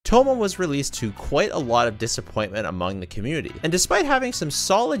Thoma was released to quite a lot of disappointment among the community, and despite having some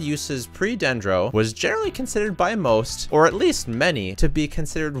solid uses pre-Dendro, was generally considered by most, or at least many, to be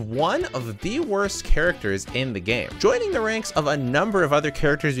considered one of the worst characters in the game. Joining the ranks of a number of other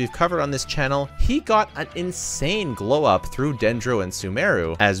characters we've covered on this channel, he got an insane glow up through Dendro and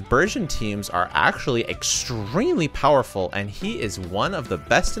Sumeru, as Burgeon teams are actually extremely powerful and he is one of the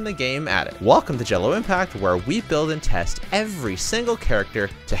best in the game at it. Welcome to Jello Impact, where we build and test every single character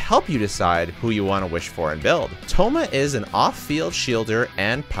to help you decide who you want to wish for and build. Thoma is an off-field shielder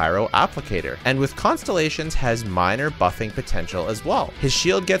and pyro applicator, and with constellations has minor buffing potential as well. His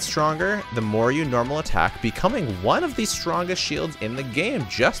shield gets stronger the more you normal attack, becoming one of the strongest shields in the game,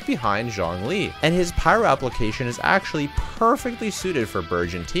 just behind Zhongli. And his pyro application is actually perfectly suited for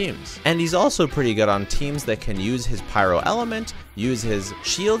Burgeon teams. And he's also pretty good on teams that can use his pyro element, use his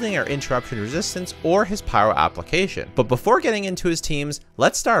shielding or interruption resistance, or his pyro application. But before getting into his teams,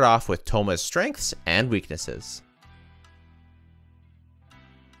 let's start off with Thoma's strengths and weaknesses.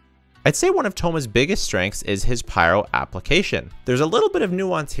 I'd say one of Thoma's biggest strengths is his pyro application. There's a little bit of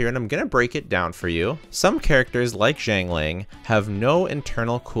nuance here and I'm gonna break it down for you. Some characters like Zhangling have no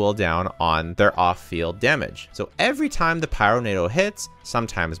internal cooldown on their off-field damage. So every time the Pyronado hits,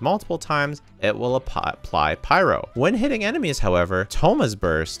 sometimes multiple times, it will apply pyro. When hitting enemies, however, Thoma's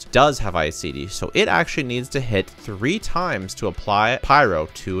burst does have ICD, so it actually needs to hit 3 times to apply pyro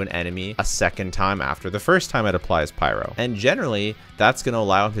to an enemy a second time after the first time it applies pyro. And generally, that's going to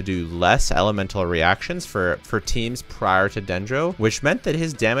allow him to do less elemental reactions for teams prior to Dendro, which meant that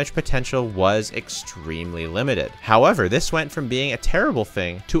his damage potential was extremely limited. However, this went from being a terrible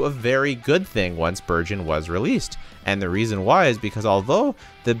thing to a very good thing once Burgeon was released. And the reason why is because although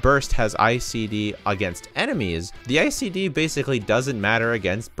the burst has ICD against enemies, the ICD basically doesn't matter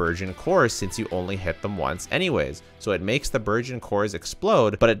against Burgeon cores since you only hit them once anyways. So it makes the Burgeon cores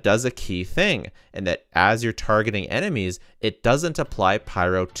explode, but it does a key thing, in that as you're targeting enemies, it doesn't apply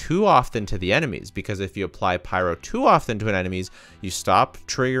pyro too often to the enemies, because if you apply pyro too often to an enemies, you stop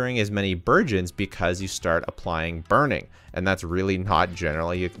triggering as many Burgeons because you start applying burning. And that's really not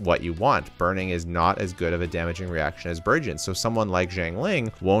generally what you want. Burning is not as good of a damaging reaction as Burgeon. So someone like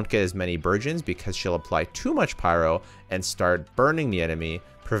Zhangling won't get as many Burgeons because she'll apply too much pyro and start burning the enemy,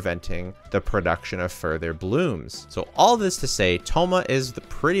 preventing the production of further blooms. So all this to say, Thoma is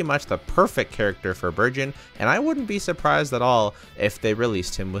pretty much the perfect character for Burgeon, and I wouldn't be surprised at all if they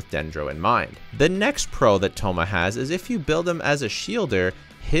released him with Dendro in mind. The next pro that Thoma has is if you build him as a shielder,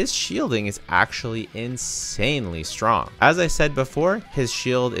 his shielding is actually insanely strong. As I said before, his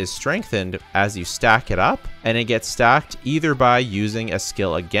shield is strengthened as you stack it up, and it gets stacked either by using a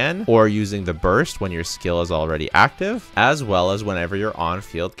skill again or using the burst when your skill is already active, as well as whenever your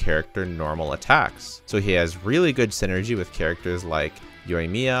on-field character normal attacks. So he has really good synergy with characters like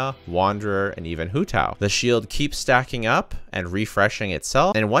Yoimiya, Wanderer, and even Hu Tao. The shield keeps stacking up and refreshing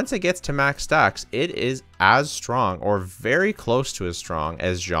itself, and once it gets to max stacks, it is as strong or very close to as strong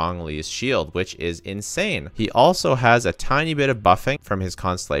as Zhongli's shield, which is insane. He also has a tiny bit of buffing from his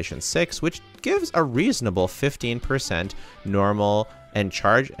Constellation 6, which gives a reasonable 15% normal and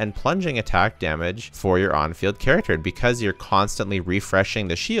charge and plunging attack damage for your on-field character. Because you're constantly refreshing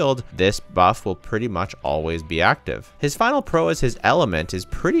the shield, this buff will pretty much always be active. His final pro is his element is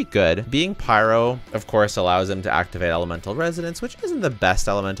pretty good. Being pyro, of course, allows him to activate elemental resonance, which isn't the best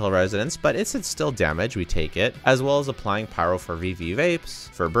elemental resonance, but it's still damage, we take it, as well as applying pyro for VV Vapes,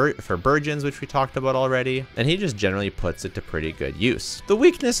 for Burgeons, which we talked about already, and he just generally puts it to pretty good use. The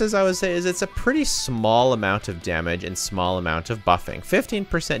weaknesses, I would say, is it's a pretty small amount of damage and small amount of buffing.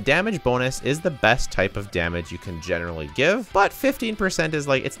 15% damage bonus is the best type of damage you can generally give, but 15% is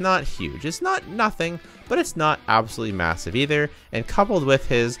like, it's not huge. It's not nothing, but it's not absolutely massive either. And coupled with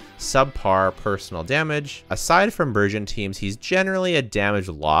his subpar personal damage, aside from Burgeon teams, he's generally a damage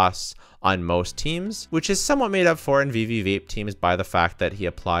loss on most teams, which is somewhat made up for in VV Vape teams by the fact that he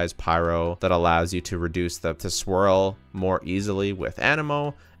applies pyro that allows you to reduce to swirl more easily with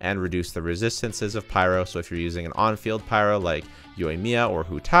Animo and reduce the resistances of pyro. So if you're using an on-field pyro like Yoimiya or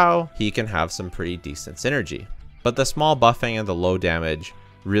Hu Tao, he can have some pretty decent synergy. But the small buffing and the low damage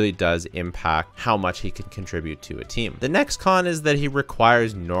really does impact how much he can contribute to a team. The next con is that he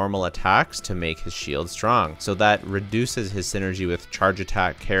requires normal attacks to make his shield strong, so that reduces his synergy with charge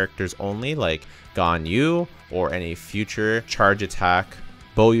attack characters only, like Gan Yu, or any future charge attack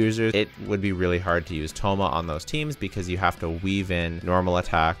bow users, it would be really hard to use Thoma on those teams because you have to weave in normal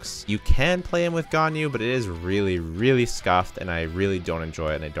attacks. You can play him with Ganyu, but it is really scuffed, and I really don't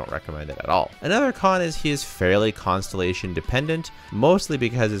enjoy it, and I don't recommend it at all. Another con is he is fairly constellation dependent, mostly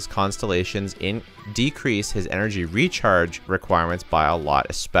because his constellations decrease his energy recharge requirements by a lot,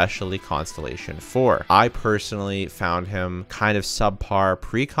 especially Constellation 4. I personally found him kind of subpar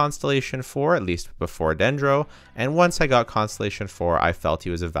pre-Constellation 4, at least before Dendro, and once I got Constellation 4, I felt he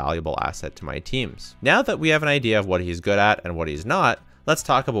was a valuable asset to my teams. Now that we have an idea of what he's good at and what he's not, let's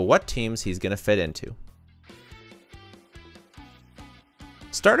talk about what teams he's going to fit into.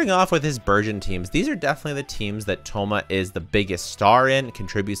 Starting off with his Burgeon teams, these are definitely the teams that Thoma is the biggest star in,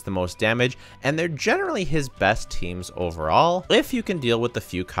 contributes the most damage, and they're generally his best teams overall, if you can deal with the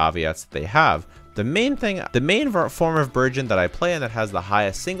few caveats that they have. The main form of Burgeon that I play and that has the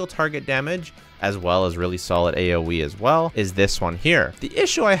highest single target damage, as well as really solid AoE as well, is this one here. The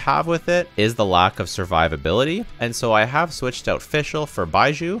issue I have with it is the lack of survivability, and so I have switched out Fischl for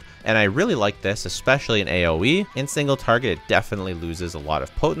Baiju, and I really like this, especially in AoE. In single target, it definitely loses a lot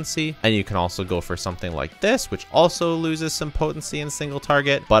of potency, and you can also go for something like this, which also loses some potency in single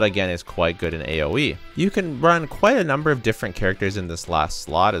target, but again is quite good in AoE. You can run quite a number of different characters in this last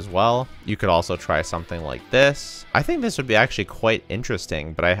slot as well. You could also try something like this. I think this would be actually quite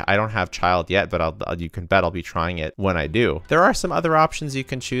interesting, but I don't have Child yet, but you can bet I'll be trying it when I do. There are some other options you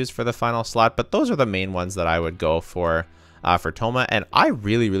can choose for the final slot, but those are the main ones that I would go for Thoma, and I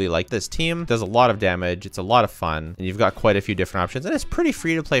really like this team. Does a lot of damage, it's a lot of fun, and you've got quite a few different options, and it's pretty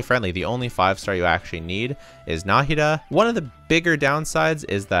free to play friendly. The only 5-star you actually need is Nahida. One of the bigger downsides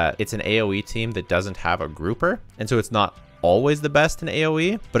is that it's an AoE team that doesn't have a grouper, and so it's not always the best in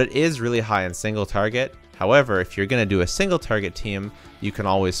AoE, but it is really high in single target. However, if you're going to do a single target team, you can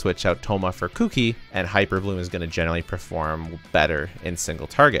always switch out Thoma for Kuki, and Hyper Bloom is going to generally perform better in single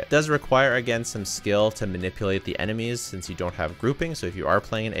target. It does require, again, some skill to manipulate the enemies since you don't have grouping, so if you are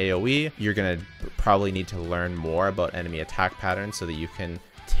playing an AoE, you're going to probably need to learn more about enemy attack patterns so that you can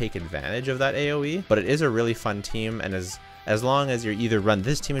take advantage of that AoE. But it is a really fun team, and as long as you either run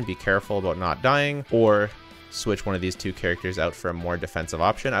this team and be careful about not dying, or switch one of these two characters out for a more defensive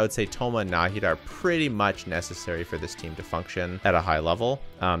option, I would say Thoma and Nahida are pretty much necessary for this team to function at a high level.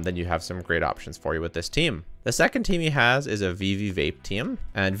 Then you have some great options for you with this team. The second team he has is a VV Vape team,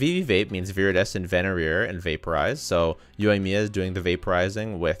 and VV Vape means Viridescent and Venereer and Vaporize. So Yoimiya is doing the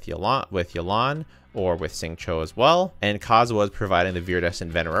vaporizing with Yelan or with Xingqiu as well, and Kazuha is providing the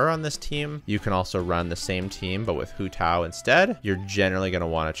Viridescent Venereer on this team. You can also run the same team but with Hu Tao instead. You're generally going to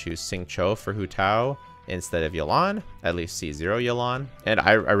want to choose Xingqiu for Hu Tao instead of Yelan, at least C0 Yelan. And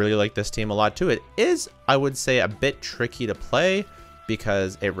I really like this team a lot too. It is, I would say, a bit tricky to play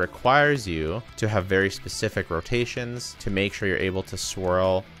because it requires you to have very specific rotations to make sure you're able to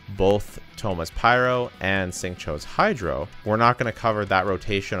swirl both Thoma's Pyro and Xingqiu's Hydro. We're not going to cover that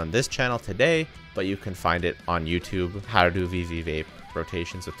rotation on this channel today, but you can find it on YouTube, how to do VV Vape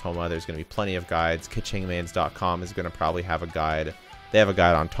rotations with Thoma. There's going to be plenty of guides. Kachingmains.com is going to probably have a guide. They have a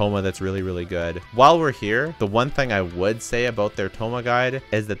guide on Thoma that's really good. While we're here, the one thing I would say about their Thoma guide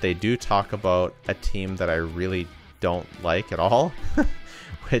is that they do talk about a team that I really don't like at all,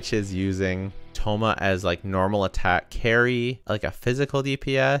 which is using Thoma as like normal attack carry, like a physical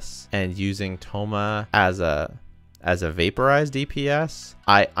DPS, and using Thoma as a vaporized DPS.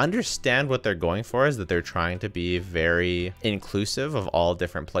 I understand what they're going for, is that they're trying to be very inclusive of all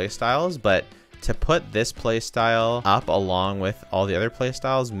different playstyles, but to put this playstyle up along with all the other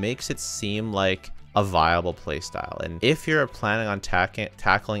playstyles makes it seem like a viable playstyle. And if you're planning on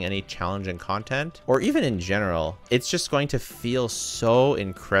tackling any challenging content, or even in general, it's just going to feel so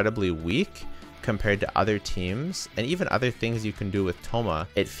incredibly weak compared to other teams and even other things you can do with Thoma.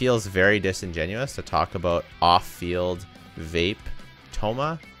 It feels very disingenuous to talk about off-field vape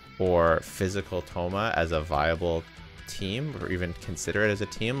Thoma or physical Thoma as a viable team, or even consider it as a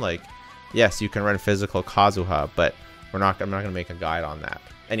team. Like, yes, you can run physical Kazuha, but I'm not going to make a guide on that.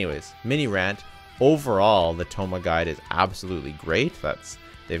 Anyways, mini rant. Overall, the Thoma guide is absolutely great.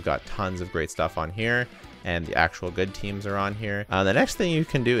 They've got tons of great stuff on here, and the actual good teams are on here. The next thing you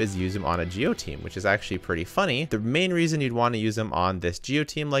can do is use them on a Geo team, which is actually pretty funny. The main reason you'd want to use them on this Geo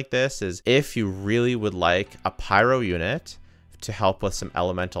team like this is if you really would like a Pyro unit to help with some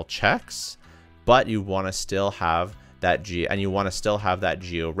elemental checks, but you want to still have that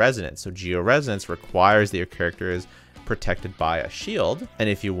Geo Resonance. So Geo Resonance requires that your character is protected by a shield, and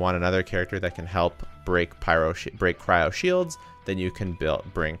if you want another character that can help break cryo shields, then you can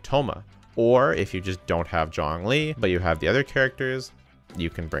bring Thoma. Or if you just don't have Zhongli, but you have the other characters, you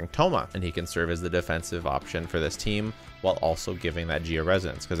can bring Thoma, and he can serve as the defensive option for this team while also giving that Geo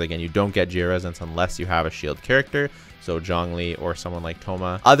Resonance. Because again, you don't get Geo Resonance unless you have a shield character, so Zhongli or someone like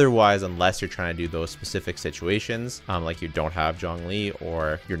Thoma. Otherwise, unless you're trying to do those specific situations, like you don't have Zhongli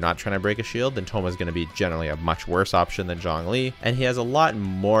or you're not trying to break a shield, then Thoma is going to be generally a much worse option than Zhongli. And he has a lot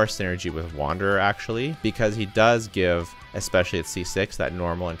more synergy with Wanderer actually, because he does give, especially at C6, that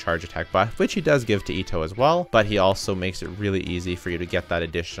normal and charge attack buff, which he does give to Ito as well, but he also makes it really easy for you to get that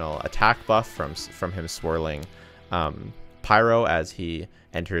additional attack buff from him swirling Pyro as he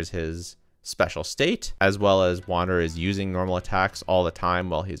enters his special state, as well as Wanderer is using normal attacks all the time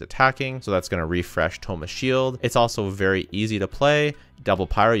while he's attacking, so that's going to refresh Thoma's shield. It's also very easy to play. Double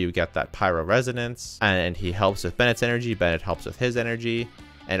Pyro, you get that Pyro Resonance, and he helps with Bennett's energy, Bennett helps with his energy,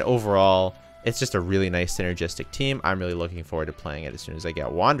 and overall it's just a really nice synergistic team. I'm really looking forward to playing it as soon as I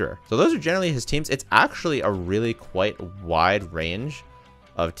get Wanderer. So those are generally his teams. It's actually a really quite wide range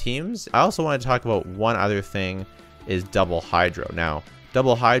of teams. I also want to talk about one other thing, is Double Hydro. Now,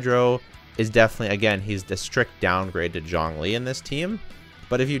 Double Hydro is definitely, again, he's the strict downgrade to Zhongli in this team.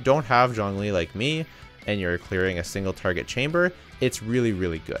 But if you don't have Zhongli like me and you're clearing a single target chamber, it's really,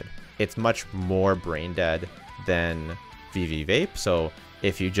 really good. It's much more brain dead than VV Vape. So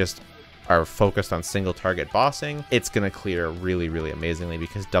if you just are focused on single target bossing, it's going to clear really, really amazingly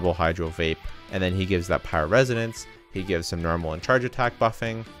because Double Hydro Vape, and then he gives that Pyro Resonance, he gives some normal and charge attack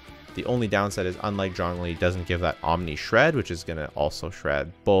buffing. The only downside is, unlike Zhongli, doesn't give that Omni Shred, which is going to also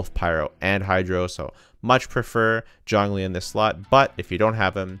shred both Pyro and Hydro, so much prefer Zhongli in this slot, but if you don't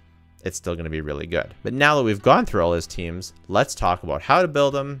have him, it's still going to be really good. But now that we've gone through all his teams, let's talk about how to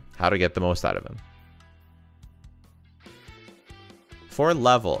build him, how to get the most out of him. For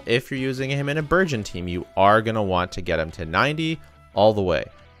level, if you're using him in a Burgeon team, you are going to want to get him to 90 all the way.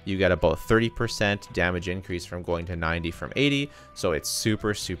 You get about 30% damage increase from going to 90 from 80, so it's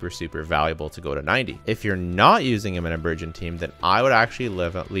super, super, super valuable to go to 90. If you're not using him in a Burgeon team, then I would actually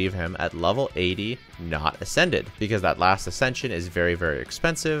leave him at level 80, not Ascended, because that last Ascension is very, very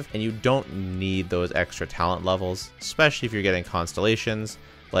expensive, and you don't need those extra talent levels, especially if you're getting Constellations.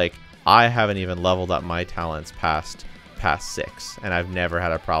 Like, I haven't even leveled up my talents past 6, and I've never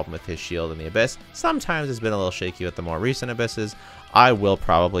had a problem with his shield in the Abyss. Sometimes it's been a little shaky with the more recent Abysses. I will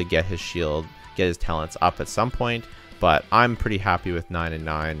probably get his shield, get his talents up at some point, but I'm pretty happy with 9 and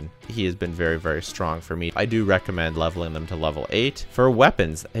 9. He has been very, very strong for me. I do recommend leveling them to level 8. For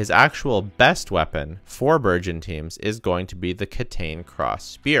weapons, his actual best weapon for Burgeon teams is going to be the Catane Cross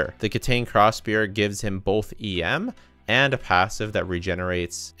Spear. The Catane Cross Spear gives him both EM and a passive that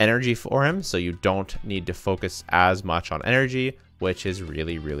regenerates energy for him, so you don't need to focus as much on energy, which is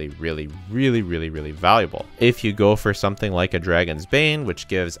really, really, really, really, really, really valuable. If you go for something like a Dragon's Bane, which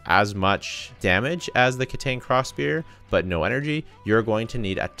gives as much damage as the Catane Cross Spear, but no energy, you're going to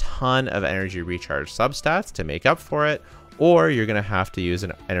need a ton of energy recharge substats to make up for it, or you're going to have to use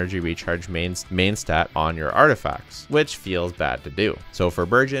an energy recharge main stat on your artifacts, which feels bad to do. So for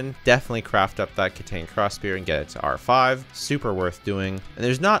Burgeon, definitely craft up that Catane Cross Spear and get it to R5. Super worth doing. And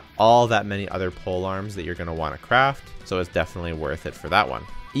there's not all that many other pole arms that you're going to want to craft, so it's definitely worth it for that one.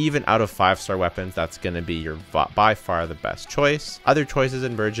 Even out of 5-star weapons, that's going to be your by far the best choice. Other choices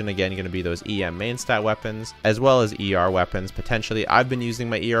in Burgeon, again, going to be those EM main stat weapons, as well as ER weapons, potentially. I've been using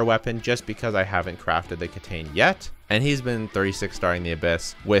my ER weapon just because I haven't crafted the Catane yet, and he's been 36-starring the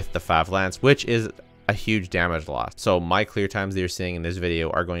Abyss with the Fav Lance, which is a huge damage loss. So my clear times that you're seeing in this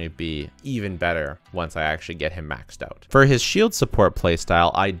video are going to be even better once I actually get him maxed out. For his shield support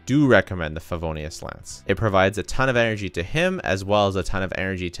playstyle, I do recommend the Favonius Lance. It provides a ton of energy to him as well as a ton of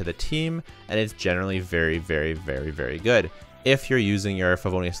energy to the team, and it's generally very, very, very, very good. If you're using your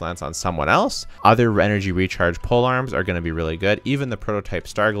Favonius Lance on someone else, other energy recharge polearms are going to be really good. Even the prototype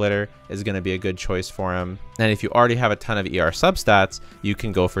Star Glitter is going to be a good choice for him. And if you already have a ton of ER substats, you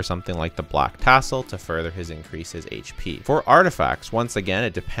can go for something like the Black Tassel to further increase his HP. For artifacts, once again,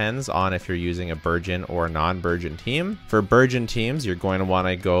 it depends on if you're using a Burgeon or non-Burgeon team. For Burgeon teams, you're going to want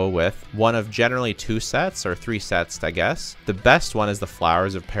to go with one of generally 2 sets or 3 sets, I guess. The best one is the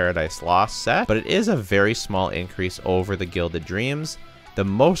Flowers of Paradise Lost set, but it is a very small increase over the Gilded Dreams. The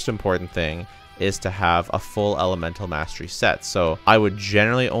most important thing is to have a full Elemental Mastery set. So I would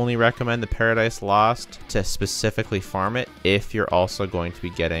generally only recommend the Paradise Lost to specifically farm it if you're also going to be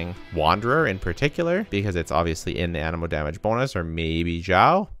getting Wanderer in particular, because it's obviously in the Animo Damage bonus, or maybe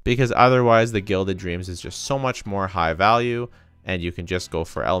Zhao, because otherwise the Gilded Dreams is just so much more high value and you can just go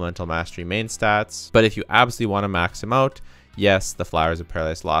for Elemental Mastery main stats. But if you absolutely want to max him out, yes, the Flowers of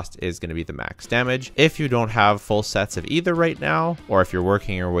Paradise Lost is going to be the max damage. If you don't have full sets of either right now, or if you're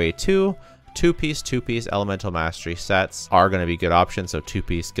working your way to, Two-piece Elemental Mastery sets are going to be good options. So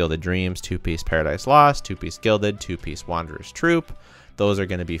 2-piece Gilded Dreams, 2-piece Paradise Lost, 2-piece Gilded, 2-piece Wanderer's Troop. Those are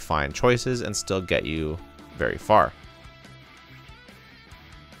going to be fine choices and still get you very far.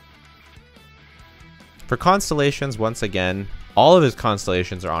 For constellations, once again, all of his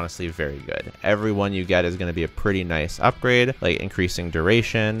constellations are honestly very good. Every one you get is going to be a pretty nice upgrade, like increasing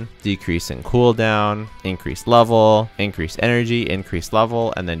duration, decreasing cooldown, increased level, increased energy, increased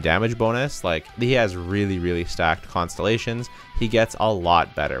level, and then damage bonus. Like, he has really stacked constellations. He gets a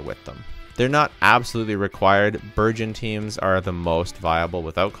lot better with them. They're not absolutely required. Burgeon teams are the most viable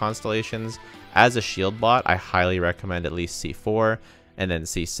without constellations. As a shield bot, I highly recommend at least C4 and then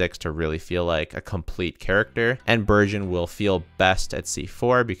C6 to really feel like a complete character. And Burgeon will feel best at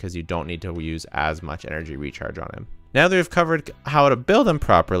C4 because you don't need to use as much energy recharge on him. Now that we've covered how to build him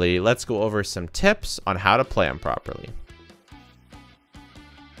properly, let's go over some tips on how to play him properly.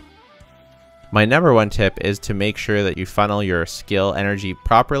 My number one tip is to make sure that you funnel your skill energy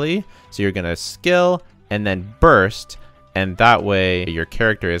properly. So you're going to skill and then burst, and that way your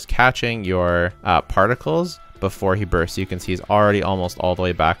character is catching your particles before he bursts. You can see he's already almost all the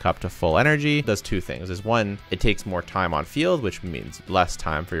way back up to full energy. It does two things. Is one, it takes more time on field, which means less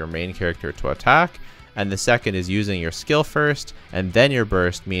time for your main character to attack. And the second is using your skill first, and then your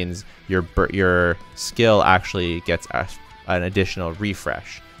burst means your skill actually gets an additional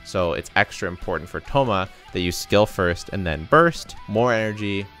refresh. So it's extra important for Thoma that you skill first and then burst, more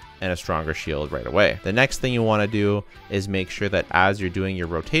energy, and a stronger shield right away. The next thing you want to do is make sure that as you're doing your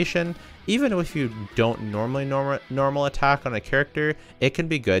rotation, even if you don't normally normal attack on a character, it can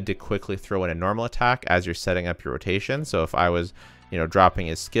be good to quickly throw in a normal attack as you're setting up your rotation. So if I was, dropping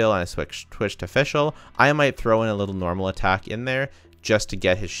his skill and I switch to official, I might throw in a little normal attack in there just to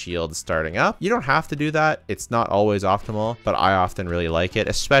get his shield starting up. You don't have to do that. It's not always optimal, but I often really like it,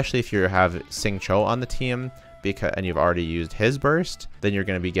 especially if you have Xingqiu on the team and you've already used his burst. Then you're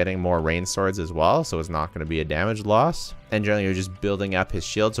going to be getting more rain swords as well, so it's not going to be a damage loss. And generally you're just building up his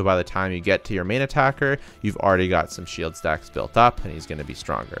shield, so by the time you get to your main attacker, you've already got some shield stacks built up and he's going to be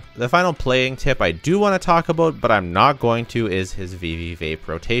stronger. The final playing tip I do want to talk about, but I'm not going to, is his VV Vape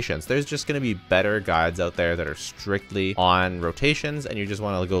rotations. There's just going to be better guides out there that are strictly on rotations, and you just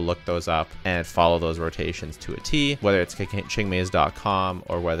want to go look those up and follow those rotations to a T, whether it's chingmaze.com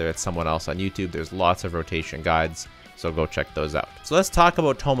or whether it's someone else on YouTube. There's lots of rotation guides, so go check those out. So let's talk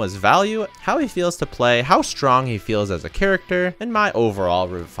about Thoma's value, how he feels to play, how strong he feels as a character, and my overall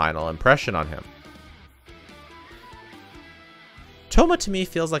final impression on him. Thoma to me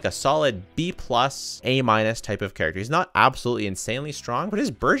feels like a solid B+, A- type of character. He's not absolutely insanely strong, but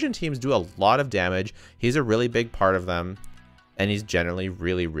his Burgeon teams do a lot of damage. He's a really big part of them, and he's generally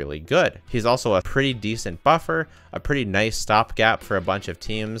really good. He's also a pretty decent buffer, a pretty nice stopgap for a bunch of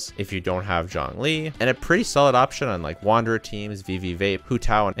teams if you don't have Zhongli, and a pretty solid option on like Wanderer teams, VV Vape, Hu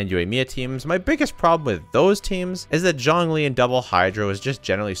Tao, and Yuemiya teams. My biggest problem with those teams is that Zhongli and Double Hydro is just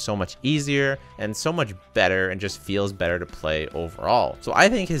generally so much easier and so much better and just feels better to play overall. So I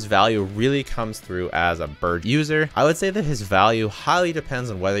think his value really comes through as a bird user. I would say that his value highly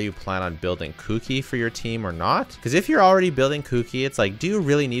depends on whether you plan on building Kuki for your team or not. Because if you're already building Kuki, it's like, do you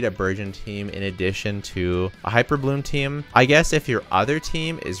really need a Burgeon team in addition to a Hyper Bloom team? I guess if your other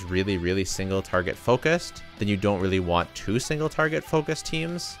team is really single target focused, then you don't really want two single target focused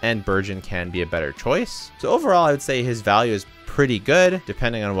teams, and Burgeon can be a better choice. So overall, I would say his value is pretty good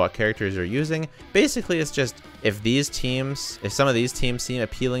depending on what characters you're using. Basically, it's just if some of these teams seem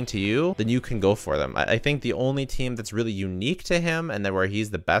appealing to you, then you can go for them. I think the only team that's really unique to him and then where he's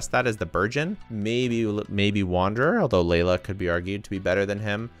the best at is the Burgeon. Maybe Wanderer, although Layla could be argued to be better than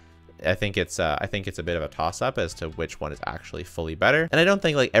him. I think it's a bit of a toss-up as to which one is actually fully better. And I don't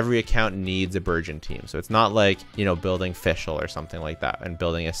think like every account needs a Burgeon team. So it's not like, building Fischl or something like that and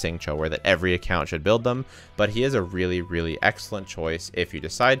building a Xingqiu where that every account should build them. But he is a really excellent choice if you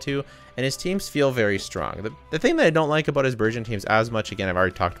decide to. And his teams feel very strong. The thing that I don't like about his Burgeon teams as much, again, I've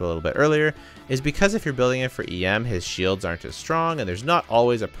already talked about a little bit earlier, is because if you're building it for EM, his shields aren't as strong and there's not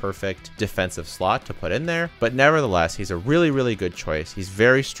always a perfect defensive slot to put in there. But nevertheless, he's a really good choice. He's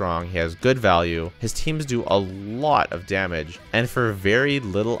very strong. He has good value. His teams do a lot of damage, and for very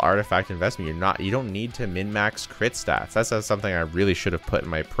little artifact investment, you don't need to min-max crit stats. That's something I really should have put in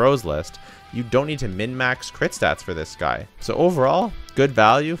my pros list. You don't need to min-max crit stats for this guy. So overall, good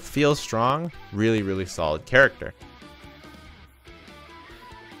value, feels strong, really solid character.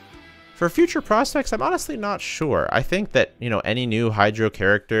 For future prospects, I'm honestly not sure. I think that, any new Hydro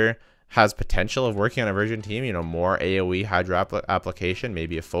character has potential of working on a version team, you know, more AoE Hydra application.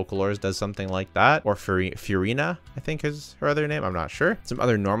 Maybe if Focalors does something like that, or Furina, I think is her other name, I'm not sure. Some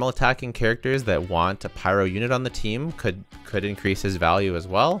other normal attacking characters that want a pyro unit on the team could increase his value as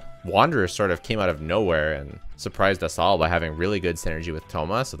well. Wanderer sort of came out of nowhere and surprised us all by having really good synergy with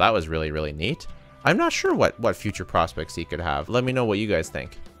Thoma, so that was really, really neat. I'm not sure what future prospects he could have. Let me know what you guys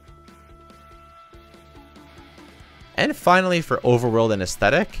think. And finally, for overworld and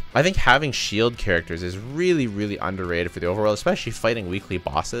aesthetic, I think having shield characters is really, really underrated for the overworld, especially fighting weekly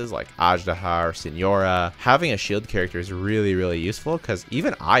bosses like Ajdaha or Signora. Having a shield character is really, really useful, because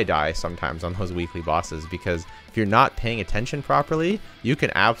even I die sometimes on those weekly bosses, because if you're not paying attention properly, you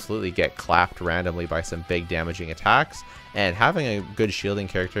can absolutely get clapped randomly by some big damaging attacks. And having a good shielding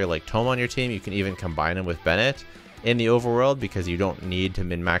character like Thoma on your team, you can even combine him with Bennett in the overworld, because you don't need to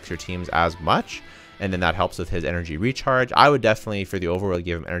min-max your teams as much. And then that helps with his energy recharge. I would definitely, for the overworld,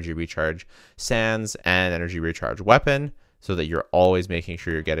 give him energy recharge Sands and energy recharge weapon, so that you're always making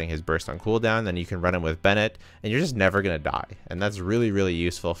sure you're getting his burst on cooldown. Then you can run him with Bennett, and you're just never going to die. And that's really, really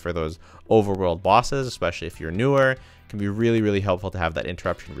useful for those overworld bosses, especially if you're newer. It can be really, really helpful to have that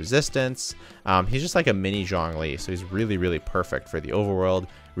interruption resistance. He's just like a mini Zhongli, so he's really, really perfect for the overworld.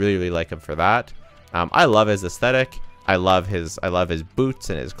 Really, really like him for that. I love his aesthetic. I love his boots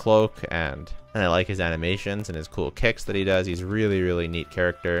and his cloak, and I like his animations and his cool kicks that he does. He's really, really neat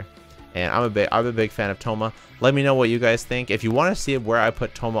character, and I'm a big fan of Thoma. Let me know what you guys think. If you want to see where I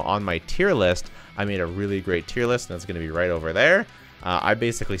put Thoma on my tier list, I made a really great tier list, and it's going to be right over there. I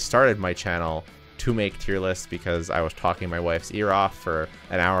basically started my channel to make tier lists because I was talking my wife's ear off for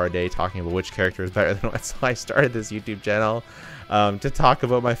an hour a day talking about which character is better than what. So I started this YouTube channel to talk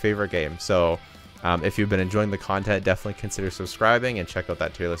about my favorite game. So if you've been enjoying the content, definitely consider subscribing and check out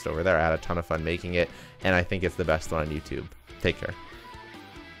that tier list over there. I had a ton of fun making it, and I think it's the best one on YouTube. Take care.